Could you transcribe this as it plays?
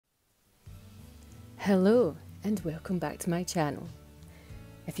Hello and welcome back to my channel.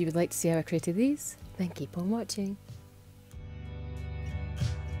 If you would like to see how I created these, then keep on watching.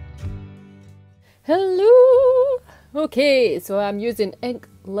 Hello! Okay, so I'm using Ink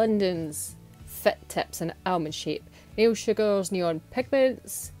London's Fit Tips in Almond Shape, Nail Sugars, Neon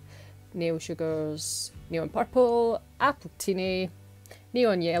Pigments, Nail Sugars, Neon Purple, Appletini,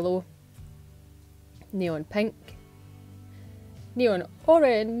 Neon Yellow, Neon Pink, Neon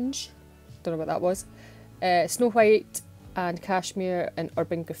Orange, don't know what that was, Snow White and Cashmere and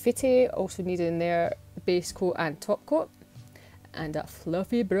Urban Graffiti, also needed in there base coat and top coat, and a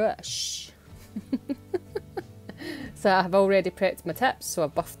fluffy brush. So I have already prepped my tips, so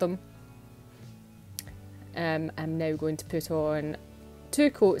I've buffed them. I'm now going to put on 2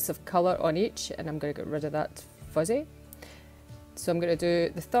 coats of colour on each, and I'm going to get rid of that fuzzy. So I'm going to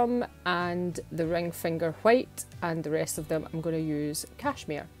do the thumb and the ring finger white, and the rest of them I'm going to use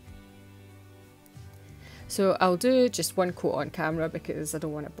cashmere. So I'll do just 1 coat on camera because I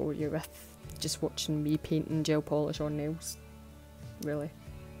don't want to bore you with just watching me painting gel polish on nails. Really.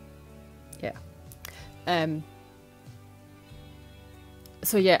 Yeah.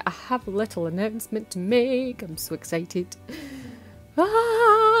 So yeah, I have a little announcement to make. I'm so excited.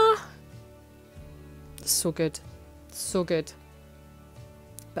 Ah! So good. So good.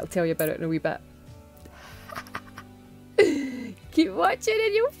 But I'll tell you about it in a wee bit. Keep watching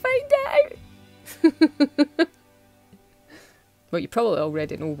and you'll find out. Well, you probably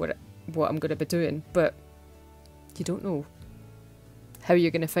already know what I'm going to be doing, but you don't know how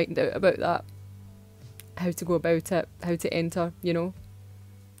you're going to find out about that, how to go about it, how to enter, you know,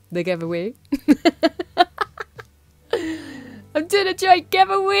 the giveaway. I'm doing a joint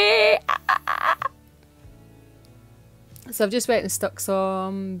giveaway! So I've just went and stuck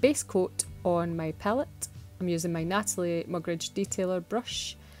some base coat on my palette. I'm using my Natalie Mugridge detailer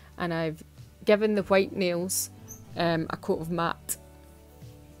brush, and I've given the white nails a coat of matte,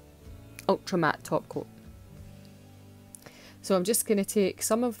 ultra matte top coat. So I'm just going to take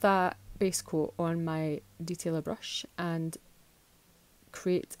some of that base coat on my detailer brush and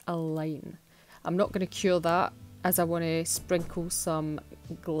create a line. I'm not going to cure that, as I want to sprinkle some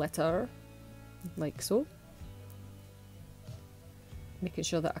glitter, like so. Making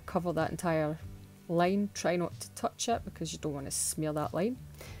sure that I cover that entire line. Try not to touch it because you don't want to smear that line.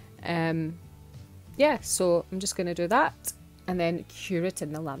 Yeah, so I'm just going to do that and then cure it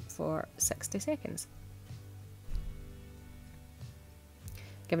in the lamp for 60 seconds.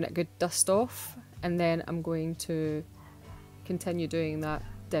 Giving it a good dust off, and then I'm going to continue doing that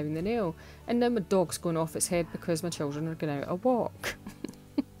down the nail. And now my dog's going off its head because my children are going out a walk.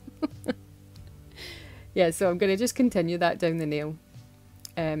 Yeah, so I'm going to just continue that down the nail,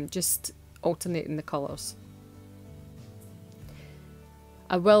 just alternating the colours.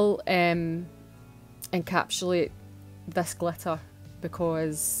 I will encapsulate this glitter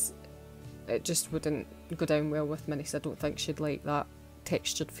because it just wouldn't go down well with Minnie, so I don't think she'd like that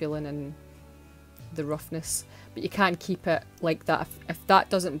textured feeling and the roughness. But you can keep it like that if that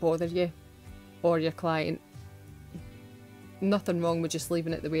doesn't bother you or your client. Nothing wrong with just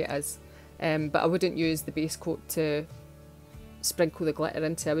leaving it the way it is, but I wouldn't use the base coat to sprinkle the glitter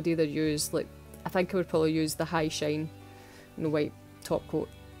into. I would either use, like, I think I would probably use the high shine and the white top coat,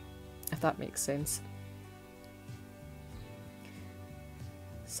 if that makes sense.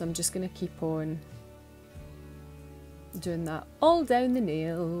 So I'm just going to keep on doing that all down the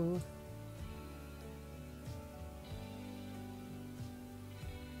nail.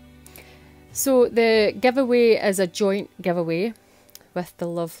 So the giveaway is a joint giveaway with the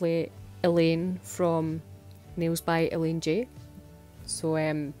lovely Elaine from Nails by Elaine J. So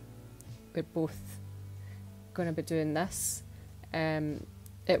we're both going to be doing this.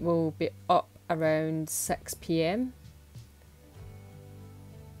 It will be up around 6 PM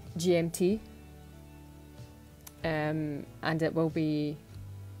GMT, and it will be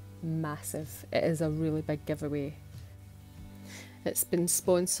massive. It is a really big giveaway. It's been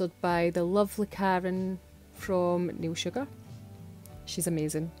sponsored by the lovely Karen from Nail Sugar. She's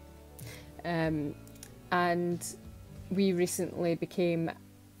amazing. And we recently became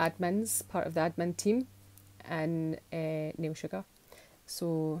admins, part of the admin team in Nail Sugar.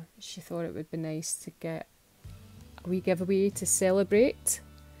 So she thought it would be nice to get a wee giveaway to celebrate.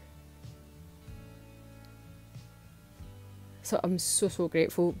 So I'm so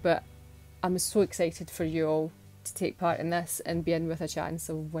grateful, but I'm so excited for you all to take part in this and be in with a chance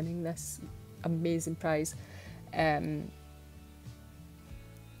of winning this amazing prize.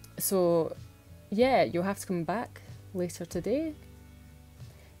 So yeah, you'll have to come back later today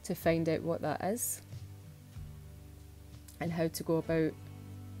to find out what that is and how to go about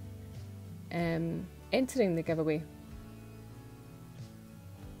entering the giveaway.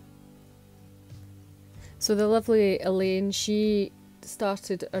 So the lovely Elaine, she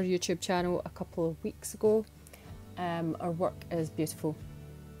started her YouTube channel a couple of weeks ago. Her work is beautiful.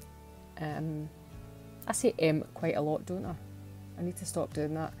 I say quite a lot, don't I? I need to stop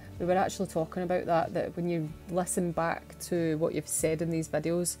doing that. We were actually talking about that when you listen back to what you've said in these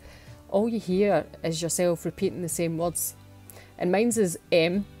videos, all you hear is yourself repeating the same words. And mine's is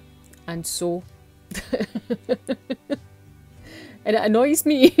and so. And it annoys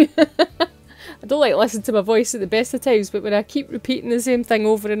me. I don't like listening to my voice at the best of times, but when I keep repeating the same thing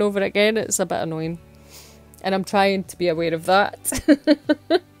over and over again, it's a bit annoying. And I'm trying to be aware of that.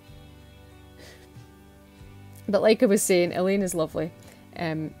 But like I was saying, Elaine is lovely.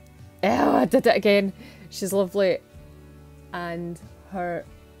 Oh, I did it again. She's lovely. And her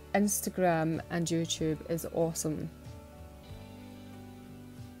Instagram and YouTube is awesome.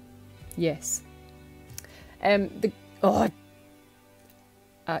 Yes. I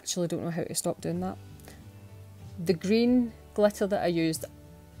actually don't know how to stop doing that. The green glitter that I used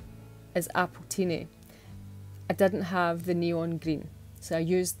is Appletini. I didn't have the neon green, so I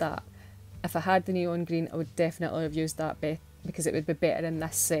used that. If I had the neon green, I would definitely have used that because it would be better in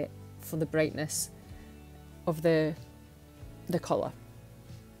this set for the brightness of the colour.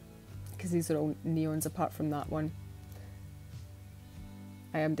 Because these are all neons apart from that one.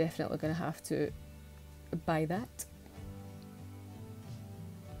 I am definitely going to have to buy that.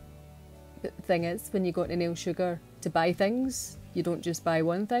 But the thing is, when you go to Nail Sugar to buy things, you don't just buy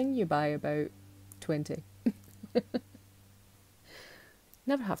one thing, you buy about 20.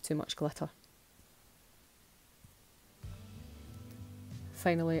 Never have too much glitter.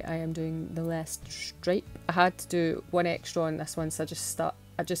 Finally, I am doing the last stripe. I had to do one extra on this one, so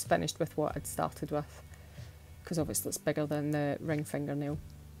I just finished with what I'd started with, because obviously it's bigger than the ring fingernail.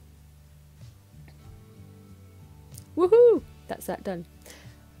 Woohoo! That's that done.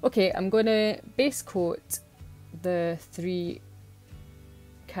 Okay, I'm going to base coat the 3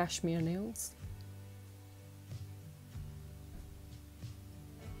 cashmere nails.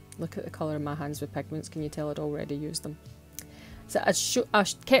 Look at the colour of my hands with pigments. Can you tell I'd already used them? So I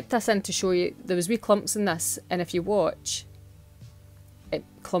kept this in to show you. There was wee clumps in this, and if you watch, it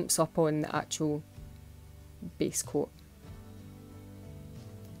clumps up on the actual base coat.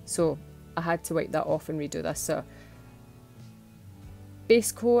 So I had to wipe that off and redo this. So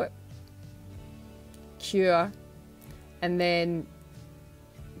base coat, cure, and then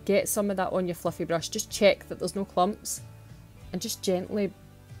get some of that on your fluffy brush. Just check that there's no clumps, and just gently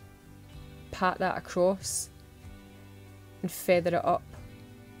pat that across and feather it up.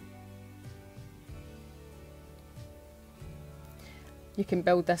 You can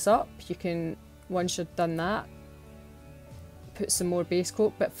build this up. You can, once you've done that, put some more base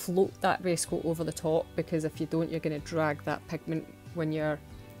coat, but float that base coat over the top, because if you don't, you're going to drag that pigment when you're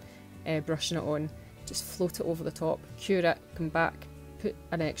brushing it on. Just float it over the top, cure it, come back, put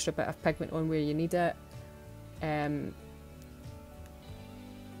an extra bit of pigment on where you need it, and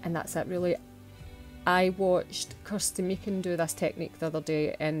that's it really. I watched Kirsty Meakin do this technique the other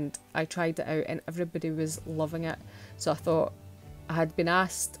day, and I tried it out and everybody was loving it. So I thought, I had been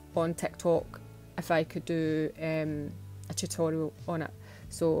asked on TikTok if I could do a tutorial on it,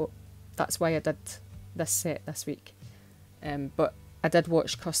 so that's why I did this set this week. But I did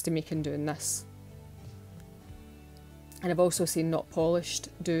watch Kirsty Meakin doing this, and I've also seen Not Polished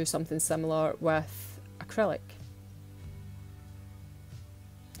do something similar with acrylic.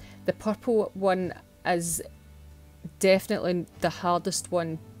 The purple one is definitely the hardest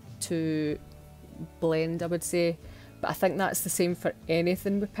one to blend, I would say, but I think that's the same for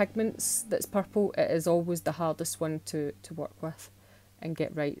anything with pigments that's purple. It is always the hardest one to work with and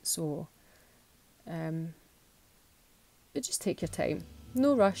get right. So but just take your time,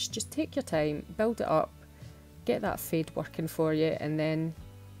 no rush, just take your time, build it up, get that fade working for you, and then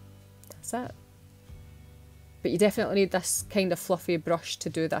that's it. But you definitely need this kind of fluffy brush to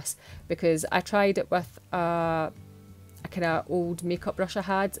do this, because I tried it with a kind of old makeup brush I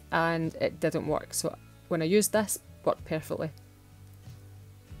had and it didn't work. So when I used this, it worked perfectly.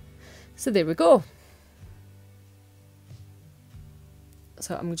 So there we go.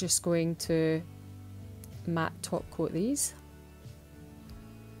 So I'm just going to matte top coat these.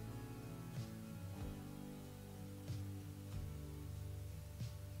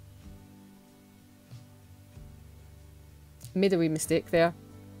 Made a wee mistake there.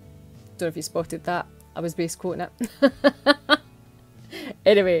 Don't know if you spotted that. I was base coating it.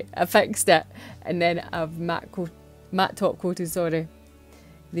 Anyway, I fixed it, and then I've matte top coated, sorry,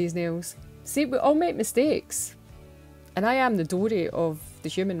 these nails. See, we all make mistakes, and I am the Dory of the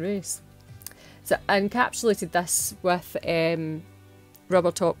human race. So I encapsulated this with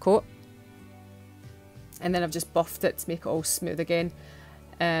rubber top coat, and then I've just buffed it to make it all smooth again.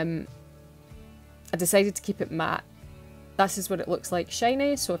 I decided to keep it matte. This is what it looks like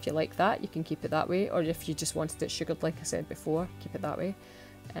shiny, so if you like that, you can keep it that way, or if you just wanted it sugared like I said before, keep it that way.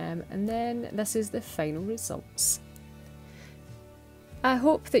 And then this is the final results. I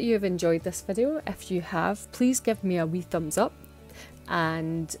hope that you have enjoyed this video. If you have, please give me a wee thumbs up,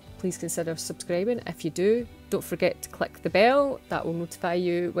 and please consider subscribing. If you do, don't forget to click the bell. That will notify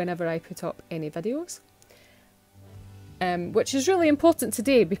you whenever I put up any videos. Which is really important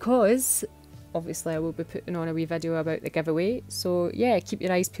today because obviously I will be putting on a wee video about the giveaway. So yeah, keep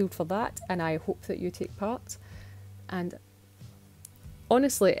your eyes peeled for that, and I hope that you take part. And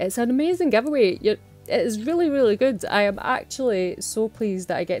honestly, it's an amazing giveaway. It is really, really good. I am actually so pleased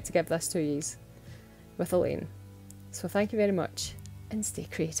that I get to give this to you with Elaine. So thank you very much, and stay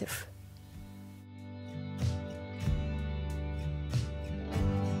creative.